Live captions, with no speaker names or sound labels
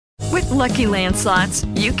Lucky Land Slots,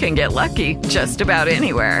 you can get lucky just about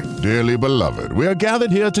anywhere. Dearly beloved, we are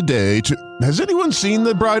gathered here today to... Has anyone seen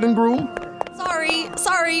the bride and groom?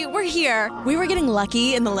 Sorry, we're here. We were getting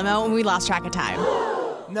lucky in the limo and we lost track of time.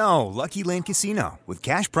 No, Lucky Land Casino, with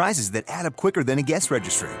cash prizes that add up quicker than a guest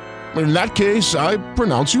registry. In that case, I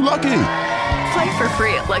pronounce you lucky. Play for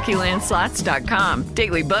free at LuckyLandSlots.com.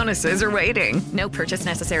 Daily bonuses are waiting. No purchase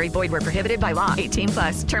necessary. Void where prohibited by law.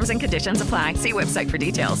 18+. Terms and conditions apply. See website for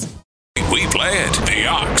details. We plant the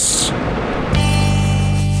ox.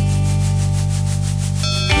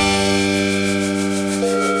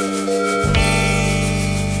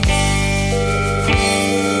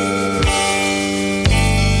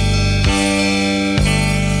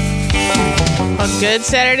 A good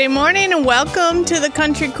Saturday morning and welcome to the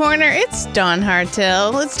Country Corner. It's Dawn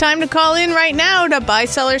Hartel. It's time to call in right now to buy,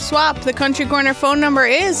 sell, or swap. The Country Corner phone number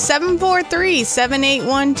is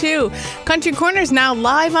 743-7812. Country Corner is now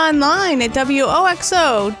live online at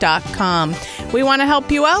WOXO.com. We want to help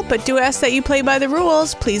you out, but do ask that you play by the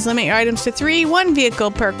rules. Please limit your items to 3, 1 vehicle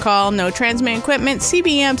per call, no transmit equipment,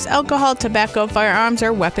 CBMs, alcohol, tobacco, firearms,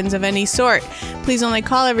 or weapons of any sort. Please only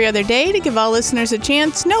call every other day to give all listeners a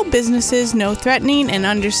chance. No businesses, no threatening, and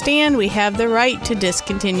understand we have the right to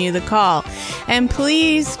discontinue the call. And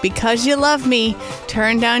please, because you love me,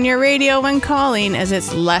 turn down your radio when calling as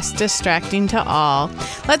it's less distracting to all.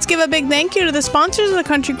 Let's give a big thank you to the sponsors of the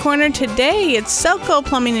Country Corner today. It's Selco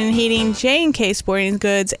Plumbing and Heating, J&K Sporting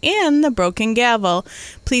Goods, and the Broken Gavel.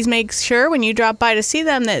 Please make sure when you drop by to see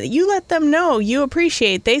them that you let them know you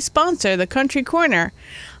appreciate they sponsor the Country Corner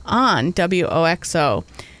on WOXO.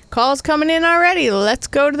 Calls coming in already. Let's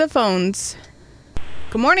go to the phones.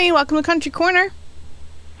 Good morning. Welcome to Country Corner.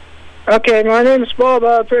 Okay, my name is Bob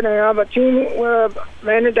Alfred, and I have a team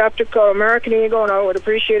land adopter called American Eagle, and I would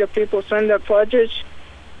appreciate if people send their pledges,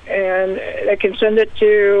 and they can send it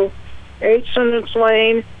to 8 Sundance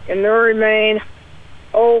Lane in Newry, Maine,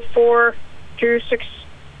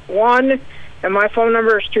 04261, and my phone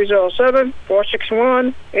number is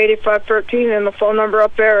 207-461-8513, and the phone number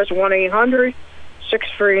up there is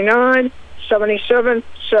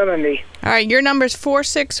 1-800-639-7770. All right, your number is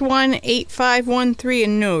 461-8513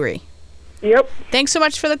 in Newry. Yep. Thanks so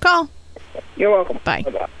much for the call. You're welcome. Bye.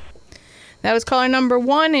 Bye-bye. That was caller number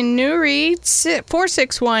 1 in Newry,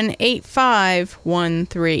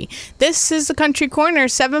 461-8513. This is the Country Corner.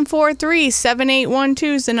 743-7812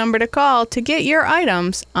 is the number to call to get your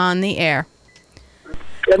items on the air.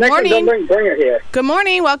 Good morning. Bring her here. Good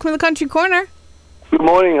morning. Welcome to the Country Corner. Good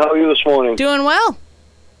morning. How are you this morning? Doing well.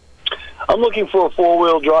 I'm looking for a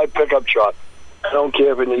 4-wheel drive pickup truck. I don't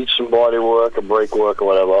care if it needs some body work or brake work or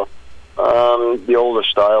whatever. The older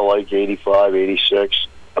style, like 85, 86,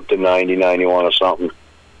 up to 90, 91 or something.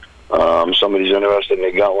 Somebody's interested and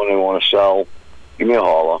they got one they want to sell, give me a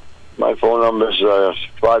holler. My phone number is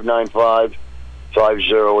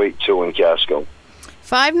 595-5082 in Casco.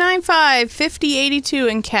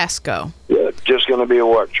 595-5082 in Casco. Yeah, just going to be a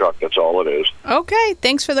work truck. That's all it is. Okay.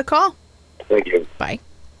 Thanks for the call. Thank you. Bye.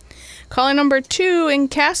 Caller number 2 in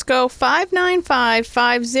Casco,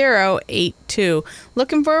 595-5082.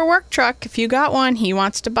 Looking for a work truck. If you got one, he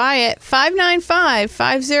wants to buy it.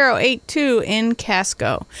 595-5082 in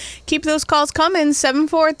Casco. Keep those calls coming,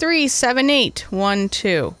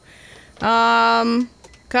 743-7812.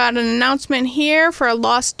 Got an announcement here for a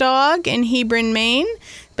lost dog in Hebron, Maine.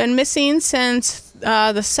 Been missing since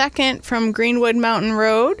the 2nd from Greenwood Mountain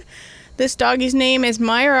Road. This doggie's name is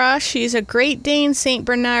Myra. She's a Great Dane St.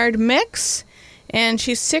 Bernard mix, and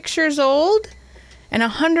she's 6 years old and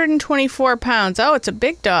 124 pounds. Oh, it's a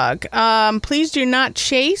big dog. Please do not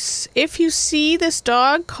chase. If you see this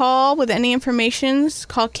dog, call with any information.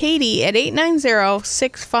 Call Katie at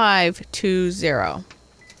 890-6520.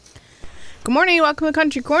 Good morning. Welcome to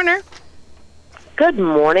Country Corner. Good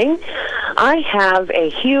morning. I have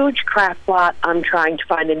a huge crap lot I'm trying to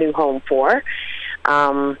find a new home for.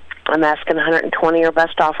 I'm asking $120 or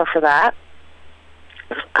best offer for that.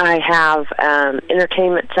 I have an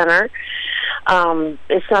entertainment center.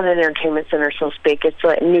 It's not an entertainment center, so to speak. It's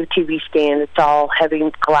a new TV stand. It's all heavy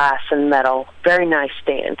glass and metal. Very nice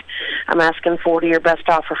stand. I'm asking $40 or best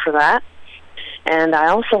offer for that. And I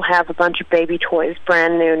also have a bunch of baby toys,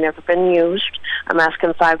 brand new, never been used. I'm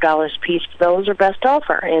asking $5 a piece for those or best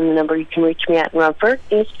offer. And the number you can reach me at in Rumford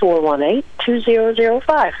is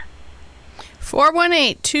 418-2005.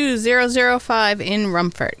 418-2005 in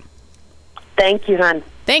Rumford. Thank you, hon.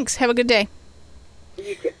 Thanks. Have a good day.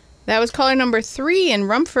 That was caller number 3 in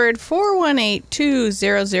Rumford,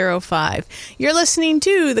 418-2005. You're listening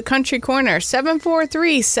to The Country Corner.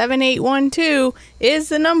 743-7812 is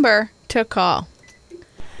the number to call.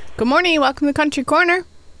 Good morning. Welcome to Country Corner.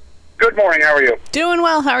 Good morning. How are you? Doing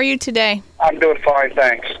well. How are you today? I'm doing fine,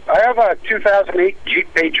 thanks. I have a 2008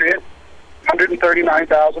 Jeep Patriot,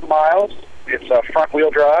 139,000 miles. It's a front-wheel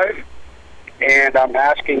drive, and I'm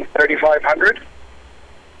asking $3,500.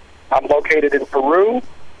 I'm located in Peru.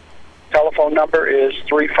 Telephone number is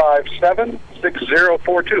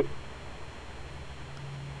 357-6042.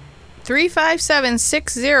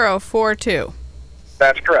 357-6042.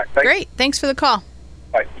 That's correct. Great. Thanks for the call.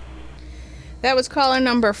 Bye. That was caller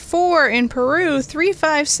number 4 in Peru,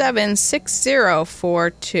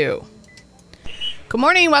 357-6042. Good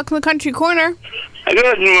morning. Welcome to Country Corner.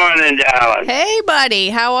 Good morning, darling. Hey,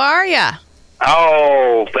 buddy. How are ya?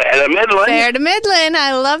 Oh, fair to middling. Fair to middling.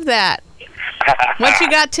 I love that. What you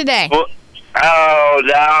got today? Oh,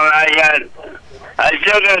 darling, I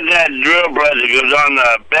still got that drill press that goes on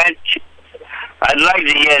the bench. I'd like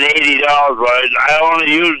to get $80 for it. I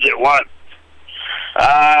only used it once.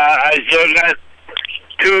 I still got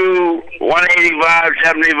two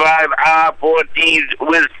 185/75 R14s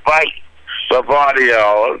with spikes for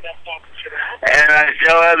 $40. And I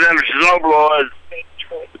still have them snowblowers.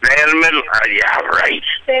 They're in the middle. Yeah, right.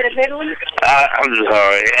 Say the middle one? I'm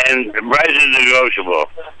sorry. And the price is negotiable.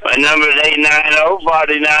 My number is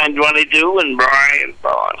 890-4922 in Bryan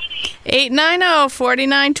Pond.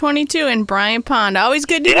 890-4922 in Bryan Pond. Always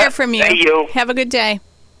good to hear from you. Thank you. Have a good day.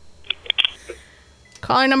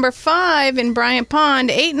 Caller number 5 in Bryan Pond,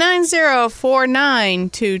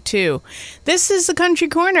 890-4922. This is the Country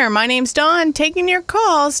Corner. My name's Dawn, taking your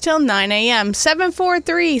calls till 9 a.m.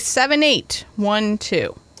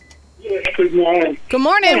 743-7812. Good morning. Good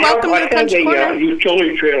morning. Welcome to the Country Corner. I have a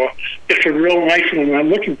utility trailer. It's a real nice one. I'm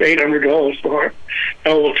looking for $800 for it.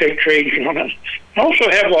 I will take trades on it. I also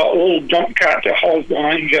have an old dump cart that hauls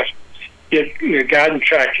behind your garden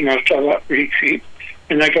tracks, and I'll sell that pretty cheap.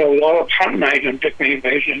 And I got a lot of hunting items that may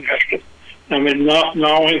be interested. I'm in North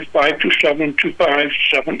Norway,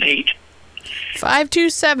 527-2578.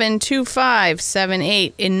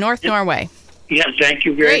 527-2578 in North Norway. Yeah, thank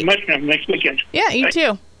you very much. Have a nice weekend. Yeah, you Bye.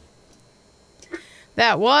 too.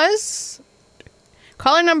 That was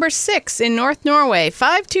caller number 6 in North Norway,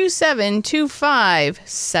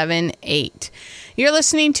 527-2578. You're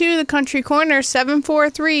listening to the Country Corner.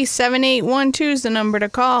 743-7812 is the number to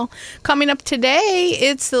call. Coming up today,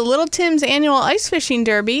 it's the Little Tim's annual ice fishing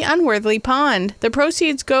derby on Worthley Pond. The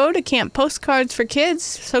proceeds go to Camp Postcards for Kids,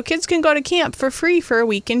 so kids can go to camp for free for a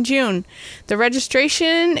week in June. The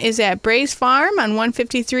registration is at Bray's Farm on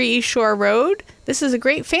 153 East Shore Road. This is a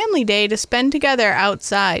great family day to spend together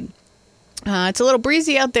outside. It's a little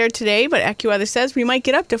breezy out there today, but AccuWeather says we might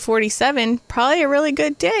get up to 47. Probably a really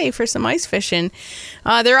good day for some ice fishing.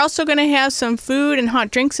 They're also going to have some food and hot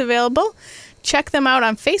drinks available. Check them out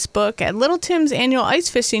on Facebook at Little Tim's Annual Ice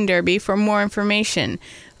Fishing Derby for more information.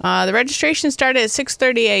 The registration started at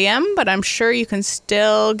 6:30 a.m., but I'm sure you can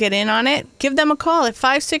still get in on it. Give them a call at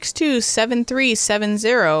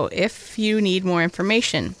 562-7370 if you need more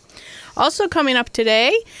information. Also coming up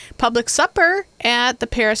today, public supper at the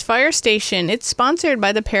Paris Fire Station. It's sponsored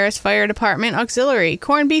by the Paris Fire Department Auxiliary.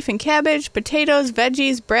 Corned beef and cabbage, potatoes,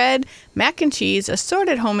 veggies, bread, mac and cheese,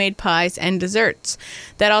 assorted homemade pies, and desserts.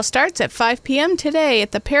 That all starts at 5 p.m. today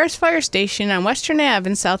at the Paris Fire Station on Western Ave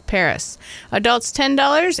in South Paris. Adults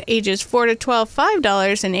 $10, ages 4 to 12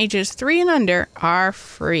 $5, and ages 3 and under are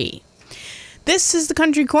free. This is the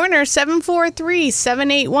Country Corner.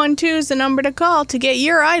 743-7812 is the number to call to get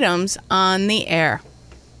your items on the air.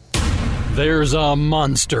 There's a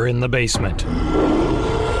monster in the basement.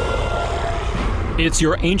 It's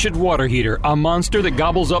your ancient water heater, a monster that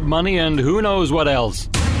gobbles up money and who knows what else.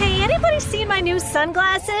 Hey, anybody seen my new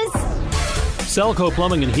sunglasses? Selco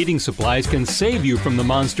Plumbing and Heating Supplies can save you from the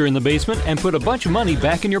monster in the basement and put a bunch of money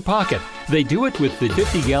back in your pocket. They do it with the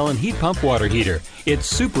 50-gallon heat pump water heater. It's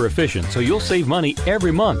super efficient, so you'll save money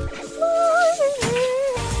every month.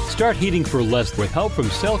 Start heating for less with help from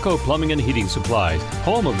Selco Plumbing and Heating Supplies,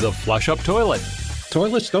 home of the flush-up toilet.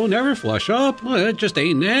 Toilets don't ever flush up. Well, that just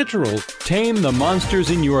ain't natural. Tame the monsters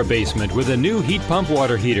in your basement with a new heat pump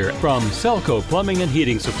water heater from Selco Plumbing and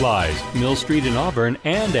Heating Supplies, Mill Street in Auburn,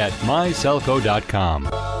 and at myselco.com.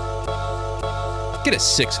 Get a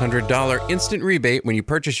 $600 instant rebate when you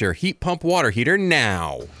purchase your heat pump water heater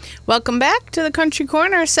now. Welcome back to the Country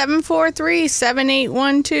Corner,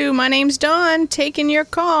 743-7812. My name's Dawn, taking your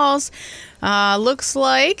calls. Looks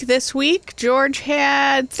like this week George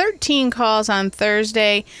had 13 calls on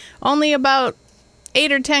Thursday, only about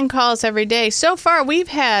 8 or 10 calls every day. So far, we've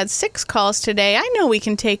had 6 calls today. I know we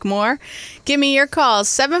can take more. Give me your calls,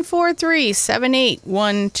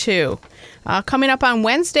 743-7812. Coming up on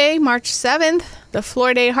Wednesday, March 7th, the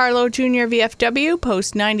Florida Harlow Jr. VFW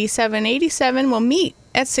Post 9787 will meet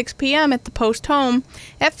at 6 p.m. at the Post Home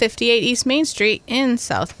at 58 East Main Street in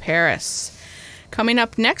South Paris. Coming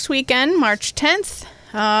up next weekend, March 10th,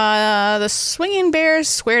 the Swinging Bears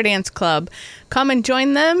Square Dance Club. Come and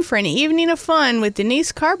join them for an evening of fun with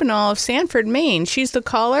Denise Carbonell of Sanford, Maine. She's the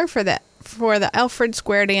caller for the Alfred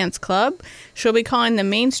Square Dance Club. She'll be calling the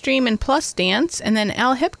Mainstream and Plus Dance, and then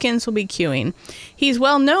Al Hipkins will be cueing. He's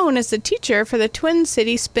well known as the teacher for the Twin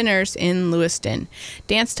City Spinners in Lewiston.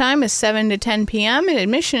 Dance time is 7 to 10 p.m., and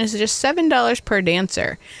admission is just $7 per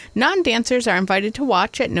dancer. Non-dancers are invited to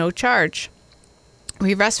watch at no charge.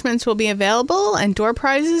 Refreshments will be available and door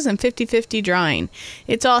prizes and 50-50 drawing.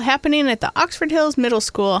 It's all happening at the Oxford Hills Middle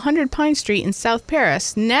School, 100 Pine Street in South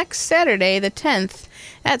Paris, next Saturday the 10th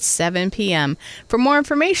at 7 p.m. For more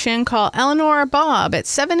information, call Eleanor or Bob at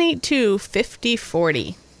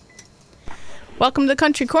 782-5040. Welcome to the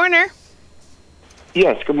Country Corner.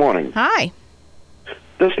 Yes, good morning. Hi.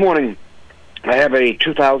 This morning, I have a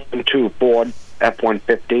 2002 Ford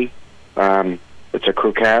F-150. It's a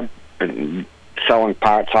crew cab, and selling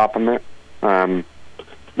parts off of it.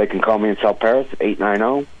 They can call me in South Paris,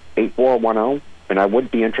 890-8410, and I would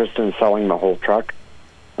be interested in selling the whole truck.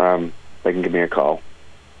 They can give me a call.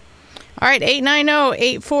 All right,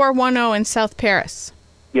 890-8410 in South Paris.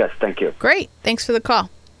 Yes, thank you. Great. Thanks for the call.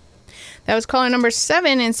 That was caller number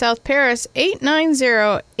 7 in South Paris,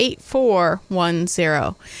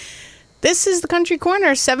 890-8410. This is the Country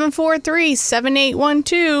Corner,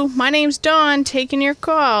 743-7812. My name's Dawn, taking your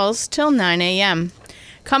calls till 9 a.m.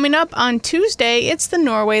 Coming up on Tuesday, it's the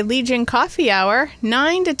Norway Legion Coffee Hour,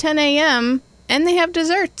 9 to 10 a.m., and they have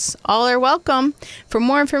desserts. All are welcome. For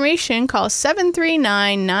more information, call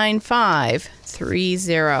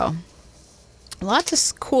 739-9530.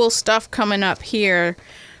 Lots of cool stuff coming up here.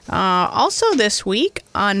 Also this week,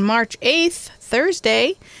 on March 8th,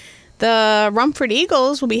 Thursday, the Rumford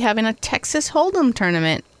Eagles will be having a Texas Hold'em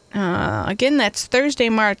tournament. Again, that's Thursday,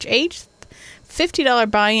 March 8th. $50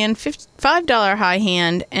 buy-in, $5 high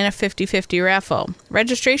hand, and a 50-50 raffle.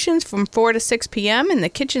 Registration's from 4 to 6 p.m., and the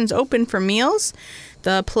kitchen's open for meals.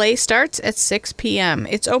 The play starts at 6 p.m.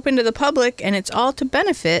 It's open to the public, and it's all to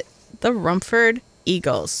benefit the Rumford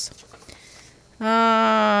Eagles.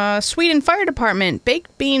 Sweden Fire Department,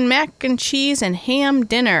 baked bean, mac and cheese, and ham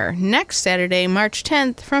dinner next Saturday, March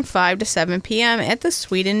 10th from 5 to 7 p.m. at the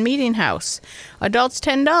Sweden Meeting House. Adults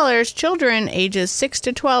 $10, children ages 6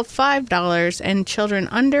 to 12 $5, and children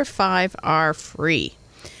under 5 are free.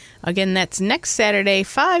 Again, that's next Saturday,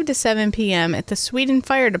 5 to 7 p.m. at the Sweden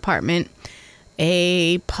Fire Department,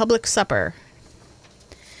 a public supper.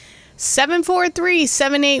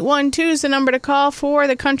 743-7812 is the number to call for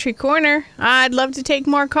the Country Corner. I'd love to take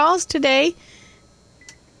more calls today.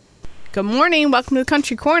 Good morning. Welcome to the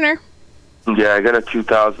Country Corner. Yeah, I got a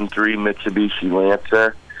 2003 Mitsubishi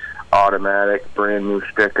Lancer, automatic, brand new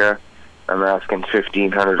sticker. I'm asking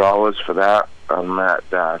 $1,500 for that. I'm at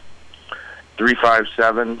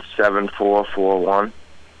 357-7441.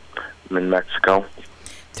 I'm in Mexico.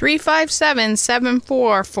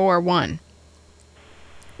 357-7441.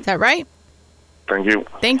 Is that right? Thank you.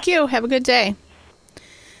 Thank you. Have a good day.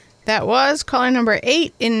 That was caller number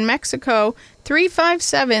 8 in Mexico,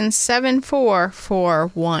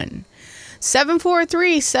 357-7441.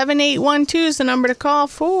 743-7812 is the number to call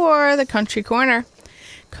for the Country Corner.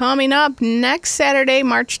 Coming up next Saturday,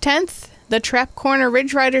 March 10th, the Trap Corner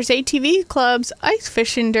Ridge Riders ATV Club's Ice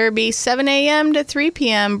Fishing Derby, 7 a.m. to 3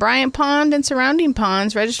 p.m. Bryant Pond and surrounding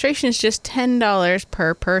ponds. Registration is just $10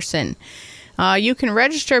 per person. You can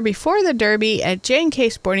register before the Derby at J&K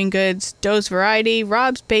Sporting Goods, Doe's Variety,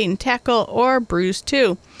 Rob's Bait and Tackle, or Brews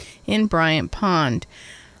 2 in Bryant Pond.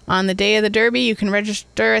 On the day of the Derby, you can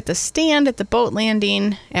register at the stand at the boat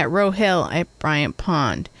landing at Roe Hill at Bryant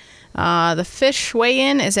Pond. The fish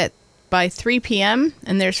weigh-in is by 3 p.m.,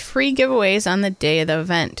 and there's free giveaways on the day of the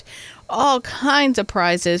event. All kinds of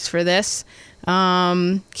prizes for this.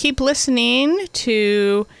 Keep listening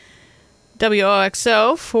to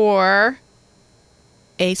WOXO for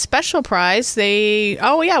a special prize. We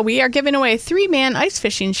are giving away a 3-man ice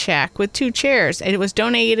fishing shack with 2 chairs. It was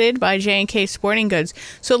donated by J&K Sporting Goods.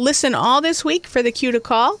 So listen all this week for the cue to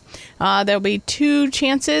call. There'll be 2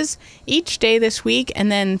 chances each day this week,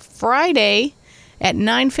 and then Friday at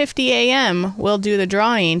 9:50 a.m. we'll do the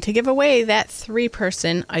drawing to give away that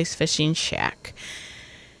 3-person ice fishing shack.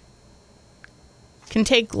 Can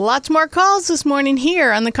take lots more calls this morning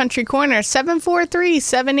here on the Country Corner.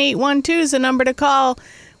 743-7812 is the number to call.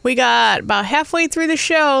 We got about halfway through the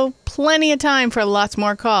show. Plenty of time for lots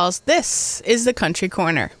more calls. This is the Country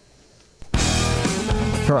Corner.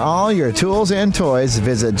 For all your tools and toys,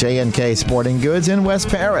 visit J&K Sporting Goods in West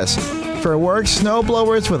Paris. For work, snow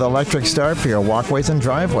blowers with electric start for your walkways and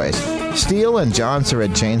driveways. Steel and John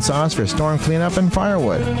Surratt chainsaws for storm cleanup and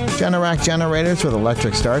firewood. Generac generators with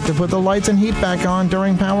electric start to put the lights and heat back on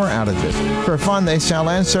during power outages. For fun, they sell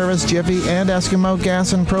and service Jiffy and Eskimo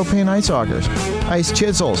gas and propane ice augers, ice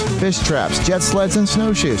chisels, fish traps, jet sleds, and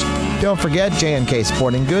snowshoes. Don't forget, J&K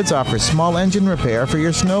Sporting Goods offers small engine repair for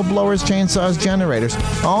your snow blowers, chainsaws, generators,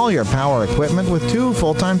 all your power equipment with 2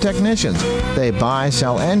 full-time technicians. They buy,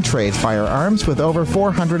 sell, and trade firearms with over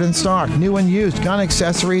 400 in stock, new and used gun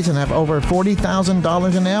accessories, and have over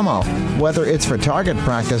 $40,000 in ammo. Whether it's for target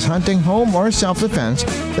practice, hunting, home, or self-defense,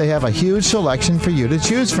 they have a huge selection for you to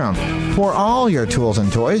choose from. For all your tools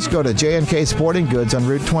and toys, go to J&K Sporting Goods on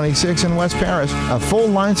Route 26 in West Paris, a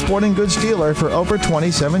full-line sporting goods dealer for over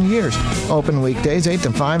 27 years. Open weekdays 8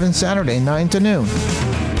 to 5 and Saturday 9 to noon.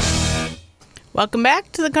 Welcome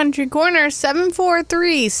back to the Country Corner,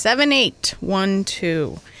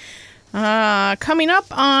 743-7812. Coming up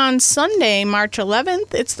on Sunday, March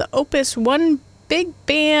 11th, it's the Opus One Big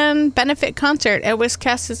Band Benefit Concert at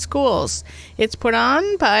Wiscasset Schools. It's put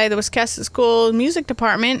on by the Wiscasset School Music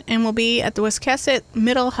Department and will be at the Wiscasset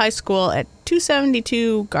Middle High School at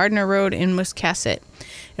 272 Gardner Road in Wiscasset.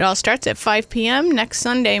 It all starts at 5 p.m. next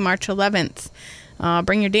Sunday, March 11th.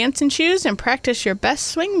 Bring your dancing shoes and practice your best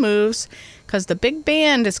swing moves because the big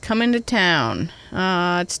band is coming to town.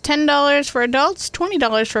 It's $10 for adults,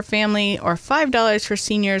 $20 for family, or $5 for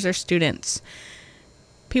seniors or students.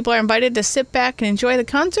 People are invited to sit back and enjoy the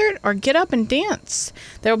concert or get up and dance.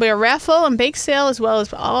 There will be a raffle and bake sale, as well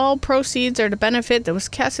as all proceeds are to benefit the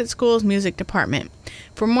Wiscasset Schools Music Department.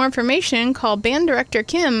 For more information, call Band Director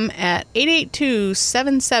Kim at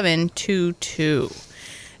 882-7722.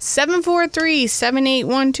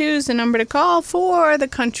 743-7812 is the number to call for the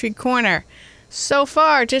Country Corner. So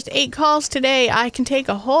far, just 8 calls today. I can take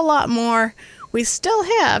a whole lot more. We still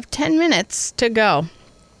have 10 minutes to go.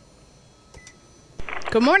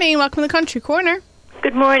 Good morning. Welcome to the Country Corner.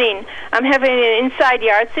 Good morning. I'm having an inside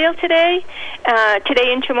yard sale today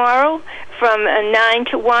and tomorrow from 9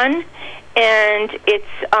 to 1. And it's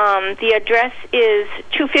the address is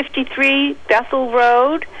 253 Bethel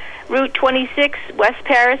Road, Route 26, West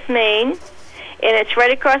Paris, Maine. And it's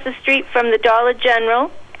right across the street from the Dollar General.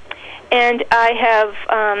 And I have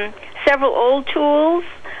several old tools.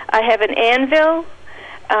 I have an anvil,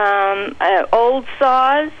 old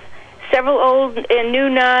saws, several old and new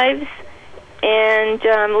knives, and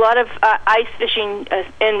a lot of ice fishing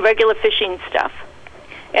and regular fishing stuff.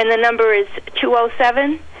 And the number is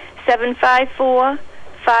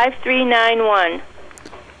 207-754-5391.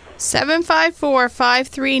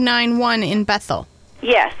 754-5391 in Bethel.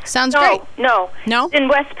 Yes. Sounds great. No. It's in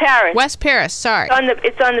West Paris. West Paris, sorry.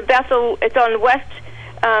 It's on the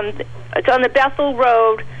Bethel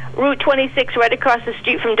Road, Route 26, right across the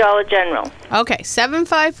street from Dollar General. Okay,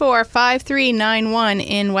 754-5391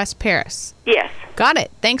 in West Paris. Yes. Got it.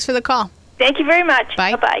 Thanks for the call. Thank you very much.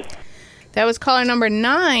 Bye. Bye-bye. That was caller number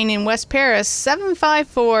 9 in West Paris,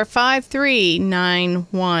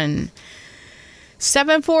 754-5391.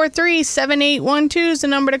 743-7812 is the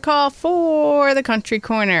number to call for the Country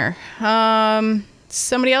Corner.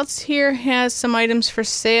 Somebody else here has some items for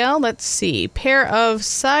sale. Let's see. Pair of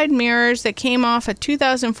side mirrors that came off a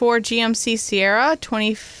 2004 GMC Sierra,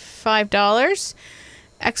 $25.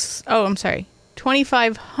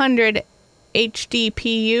 2500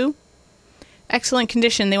 HDPU. Excellent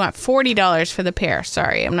condition. They want $40 for the pair.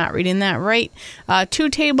 Sorry, I'm not reading that right. 2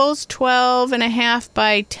 tables, 12.5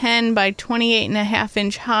 by 10 by 28.5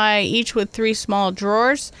 inch high, each with 3 small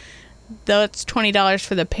drawers. That's $20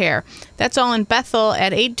 for the pair. That's all in Bethel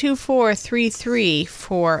at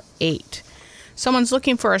 824-3348. Someone's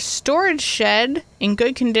looking for a storage shed in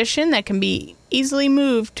good condition that can be easily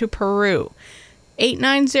moved to Peru.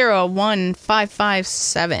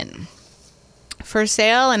 890-1557. For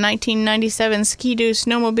sale, a 1997 Ski-Doo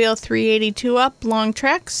Snowmobile 382 up, long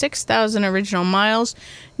track, 6,000 original miles,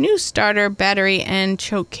 new starter, battery, and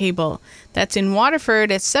choke cable. That's in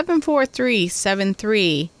Waterford at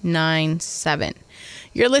 743-7397.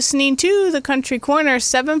 You're listening to the Country Corner.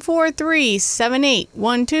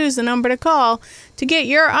 743-7812 is the number to call to get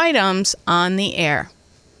your items on the air.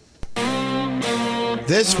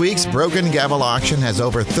 This week's Broken Gavel auction has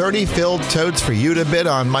over 30 filled totes for you to bid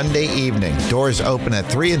on Monday evening. Doors open at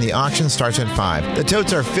 3 and the auction starts at 5. The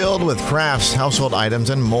totes are filled with crafts, household items,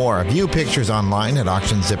 and more. View pictures online at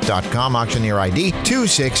auctionzip.com. Auctioneer ID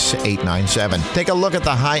 26897. Take a look at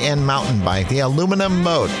the high-end mountain bike, the aluminum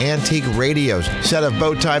boat, antique radios, set of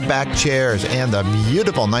bow-tie back chairs, and the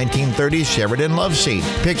beautiful 1930s Sheridan Love Seat.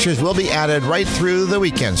 Pictures will be added right through the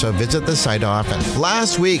weekend, so visit the site often.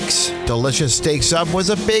 Last week's delicious steak Subway was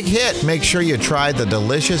a big hit. Make sure you tried the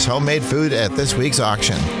delicious homemade food at this week's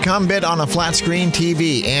auction. Come bid on a flat screen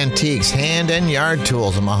TV, antiques, hand and yard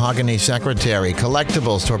tools, a mahogany secretary,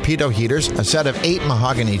 collectibles, torpedo heaters, a set of 8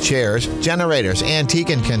 mahogany chairs, generators, antique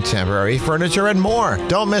and contemporary furniture, and more.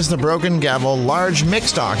 Don't miss the Broken Gavel large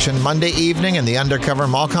mixed auction Monday evening in the Undercover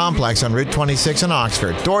Mall Complex on Route 26 in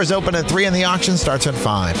Oxford. Doors open at 3 and the auction starts at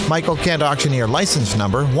 5. Michael Kent Auctioneer, license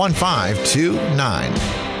number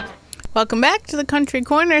 1529. Welcome back to the Country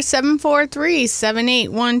Corner,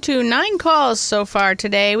 743-7812. 9 calls so far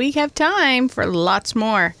today. We have time for lots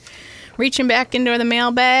more. Reaching back into the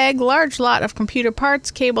mailbag, large lot of computer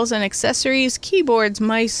parts, cables and accessories, keyboards,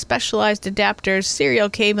 mice, specialized adapters, serial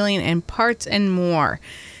cabling, and parts and more.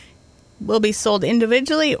 Will be sold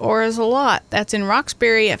individually or as a lot. That's in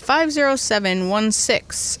Roxbury at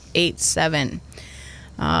 507-1687.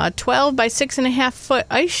 12 by 6.5 foot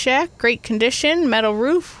ice shack, great condition, metal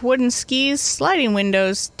roof, wooden skis, sliding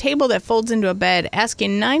windows, table that folds into a bed,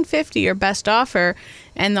 asking $950 your best offer,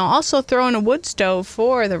 and they'll also throw in a wood stove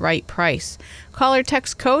for the right price. Call or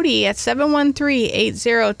text Cody at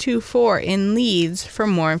 713-8024 in Leeds for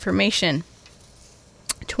more information.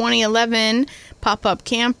 2011 pop-up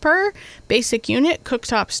camper, basic unit,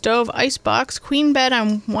 cooktop stove, icebox, queen bed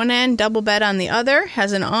on one end, double bed on the other,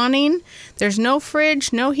 has an awning. There's no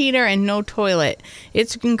fridge, no heater, and no toilet.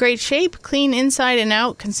 It's in great shape, clean inside and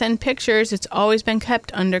out, can send pictures. It's always been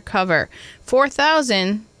kept undercover.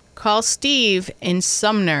 4,000, call Steve in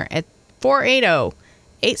Sumner at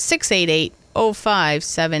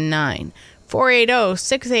 480-688-0579.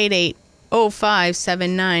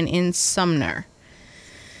 480-688-0579 in Sumner.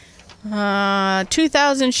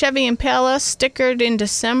 2000 Chevy Impala, stickered in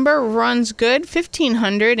December, runs good,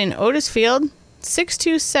 $1,500 in Otisfield,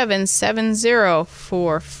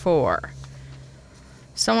 627-7044.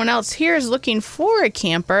 Someone else here is looking for a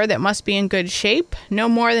camper that must be in good shape, no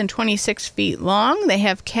more than 26 feet long. They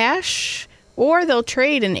have cash, or they'll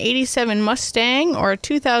trade an 87 Mustang or a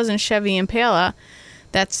 2000 Chevy Impala.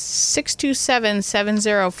 That's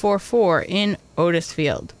 627-7044 in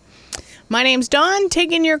Otisfield. My name's Dawn,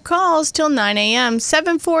 taking your calls till 9 a.m.,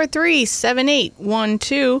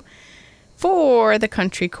 743-7812 for the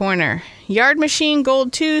Country Corner. Yard Machine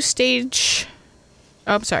Gold 2-stage,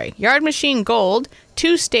 Yard Machine Gold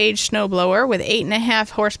 2-stage snowblower with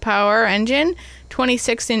 8.5 horsepower engine,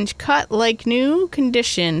 26-inch cut like new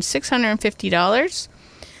condition, $650.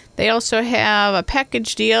 They also have a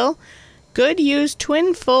package deal. Good used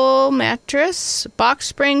twin full mattress, box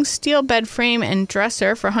springs, steel bed frame, and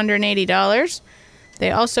dresser for $180.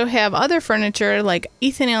 They also have other furniture like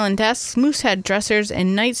Ethan Allen desks, moosehead dressers,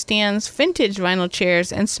 and nightstands, vintage vinyl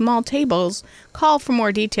chairs, and small tables. Call for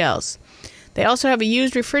more details. They also have a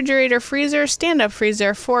used refrigerator, freezer, stand-up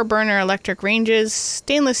freezer, 4-burner electric ranges,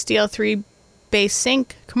 stainless steel 3-base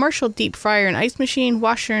sink, commercial deep fryer and ice machine,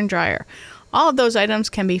 washer and dryer. All of those items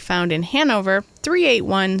can be found in Hanover,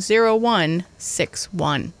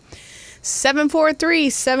 381-0161.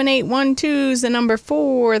 743-7812 is the number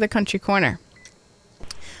for the Country Corner.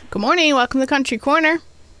 Good morning. Welcome to the Country Corner.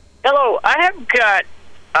 Hello. I have got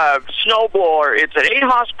a snowblower. It's an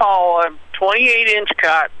 8-horsepower, 28-inch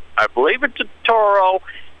cut. I believe it's a Toro.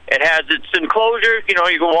 It has its enclosure. You know,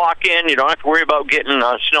 you can walk in. You don't have to worry about getting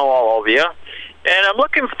snow all over you. And I'm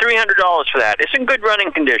looking for $300 for that. It's in good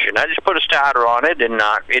running condition. I just put a starter on it, and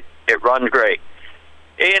it runs great.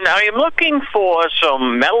 And I am looking for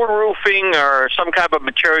some metal roofing or some kind of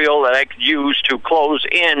material that I could use to close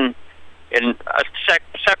in a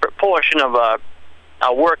separate portion of a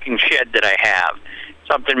working shed that I have.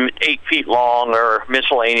 Something 8 feet long or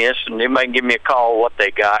miscellaneous, and they might give me a call what they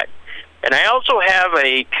got. And I also have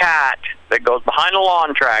a cart that goes behind a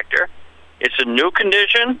lawn tractor. It's in new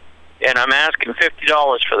condition, and I'm asking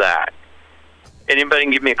 $50 for that. Anybody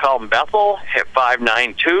can give me a call in Bethel at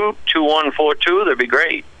 592-2142. That'd be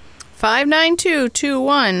great.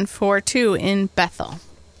 592-2142 in Bethel.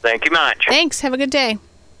 Thank you much. Thanks. Have a good day.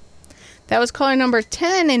 That was caller number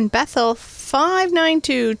 10 in Bethel,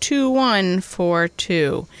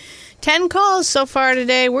 592-2142. 10 calls so far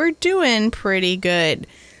today. We're doing pretty good.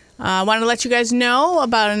 I want to let you guys know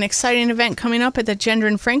about an exciting event coming up at the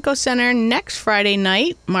Gendron Franco Center next Friday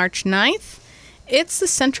night, March 9th. It's the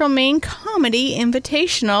Central Maine Comedy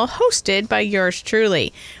Invitational, hosted by yours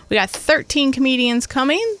truly. We got 13 comedians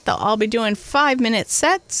coming. They'll all be doing 5-minute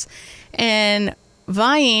sets and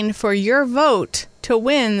vying for your vote to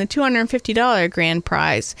win the $250 grand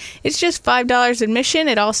prize. It's just $5 admission.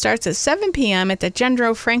 It all starts at 7 p.m. at the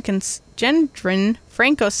Gendron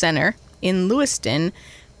Franco Center in Lewiston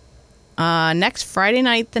next Friday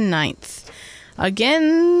night, the 9th.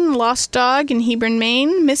 Again, lost dog in Hebron,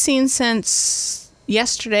 Maine, missing since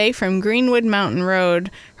yesterday from Greenwood Mountain Road.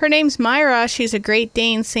 Her name's Myra. She's a Great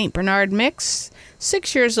Dane St. Bernard mix,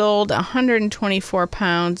 6 years old, 124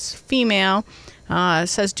 pounds, female.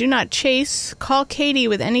 Says, do not chase. Call Katie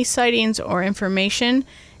with any sightings or information,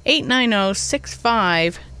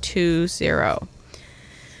 890-6520.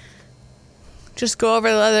 Just go over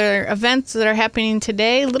the other events that are happening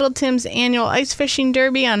today. Little Tim's annual ice fishing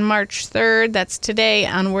derby on March 3rd. That's today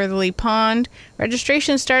on Worthley Pond.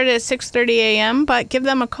 Registration started at 6:30 a.m., but give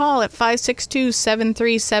them a call at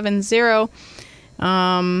 562-7370.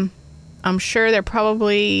 I'm sure they're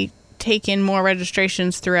probably taking more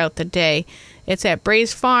registrations throughout the day. It's at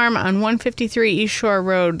Braze Farm on 153 East Shore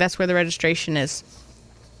Road. That's where the registration is.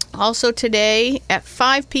 Also today at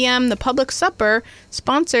 5 p.m., the public supper,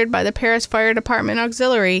 sponsored by the Paris Fire Department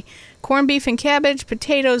Auxiliary. Corned beef and cabbage,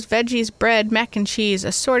 potatoes, veggies, bread, mac and cheese,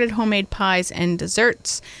 assorted homemade pies, and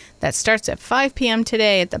desserts. That starts at 5 p.m.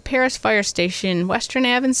 today at the Paris Fire Station, Western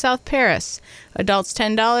Ave in South Paris. Adults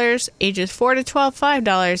 $10, ages 4 to 12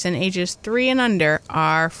 $5, and ages 3 and under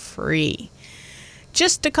are free.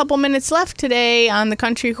 Just a couple minutes left today on the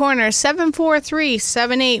Country Corner,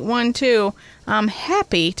 743-7812. I'm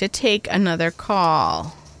happy to take another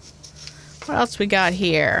call. What else we got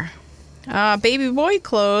here? Baby boy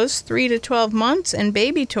clothes, 3 to 12 months, and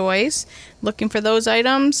baby toys. Looking for those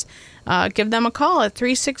items? Give them a call at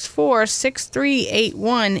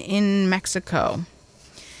 364-6381 in Mexico.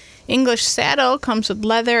 English saddle comes with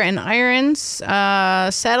leather and irons.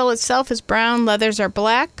 Saddle itself is brown, leathers are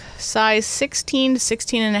black, size 16 to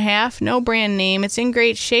 16.5, no brand name. It's in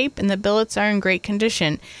great shape and the billets are in great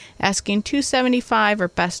condition. Asking $275 or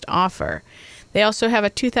best offer. They also have a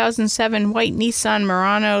 2007 white Nissan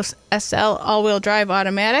Murano SL all-wheel drive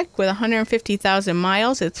automatic with 150,000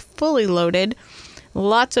 miles. It's fully loaded.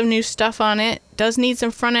 Lots of new stuff on it. Does need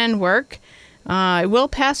some front-end work. It will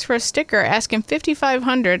pass for a sticker, asking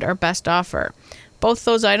 $5,500 or best offer. Both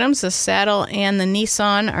those items, the saddle and the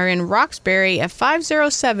Nissan, are in Roxbury at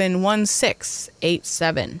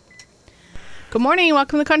 507-1687. Good morning.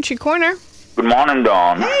 Welcome to the Country Corner. Good morning,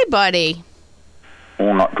 Dawn. Hey, buddy.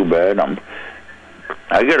 Oh, not too bad.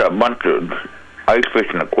 I got a bunch of ice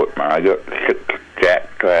fishing equipment. I got 6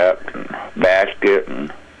 jack traps and basket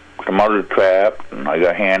and some other traps, and I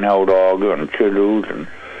got handheld auger and chisels and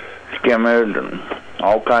skimmers and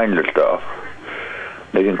all kinds of stuff.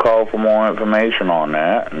 They can call for more information on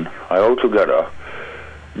that. And I also got a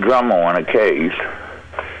Dremel in a case.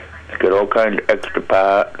 It's got all kinds of extra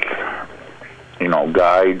parts,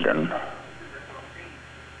 guides and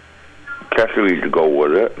accessories to go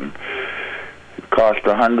with it. And it cost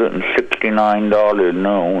 $169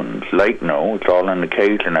 new, and it's light new. It's all in the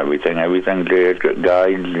case and everything. Everything's there. It's got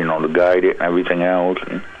guides, to guide it and everything else.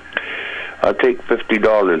 And I'll take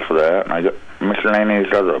 $50 for that, and I got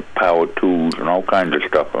miscellaneous other power tools and all kinds of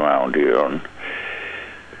stuff around here. And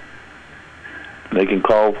they can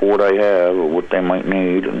call for what I have or what they might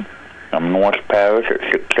need. And I'm North Paris at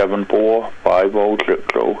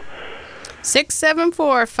 674-5060.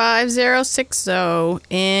 674-5060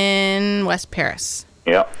 in West Paris.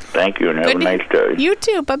 Yep. Thank you, and have a nice day. You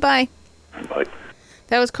too. Bye-bye. Bye.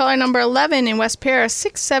 That was caller number 11 in West Paris,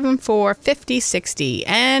 674-5060.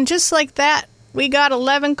 And just like that, we got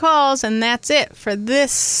 11 calls, and that's it for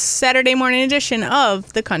this Saturday morning edition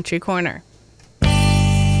of the Country Corner.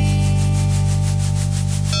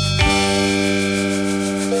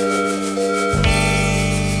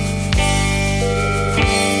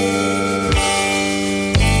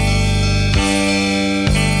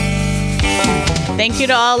 Thank you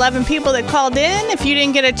to all 11 people that called in. If you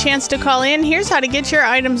didn't get a chance to call in, here's how to get your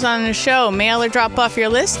items on the show. Mail or drop off your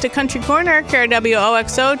list to Country Corner, care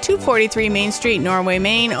WOXO, 243 Main Street, Norway,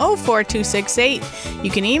 Maine, 04268.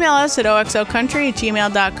 You can email us at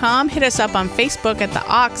oxocountry@gmail.com. Hit us up on Facebook at the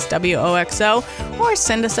Ox, WOXO, or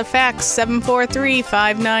send us a fax,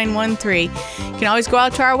 743-5913. You can always go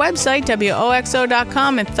out to our website,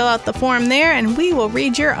 WOXO.com, and fill out the form there, and we will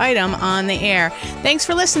read your item on the air. Thanks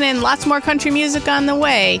for listening. Lots more country music on the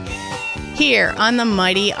way here on the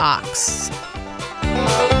Mighty Ox.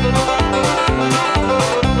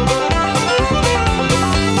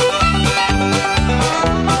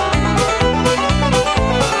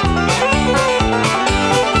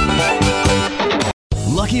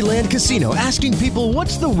 Lucky Land Casino, asking people,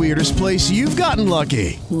 what's the weirdest place you've gotten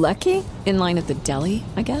lucky? Lucky? In line at the deli,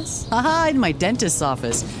 I guess? Aha, in my dentist's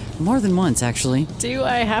office. More than once, actually. Do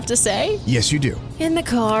I have to say? Yes, you do. In the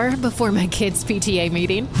car before my kids' PTA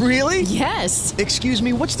meeting. Really? Yes. Excuse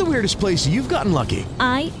me, what's the weirdest place you've gotten lucky?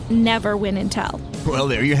 I never win and tell. Well,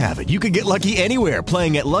 there you have it. You can get lucky anywhere,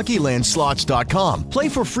 playing at LuckyLandSlots.com. Play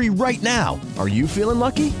for free right now. Are you feeling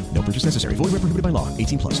lucky? No purchase necessary. Void where prohibited by law.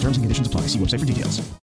 18+. Terms and conditions apply. See website for details.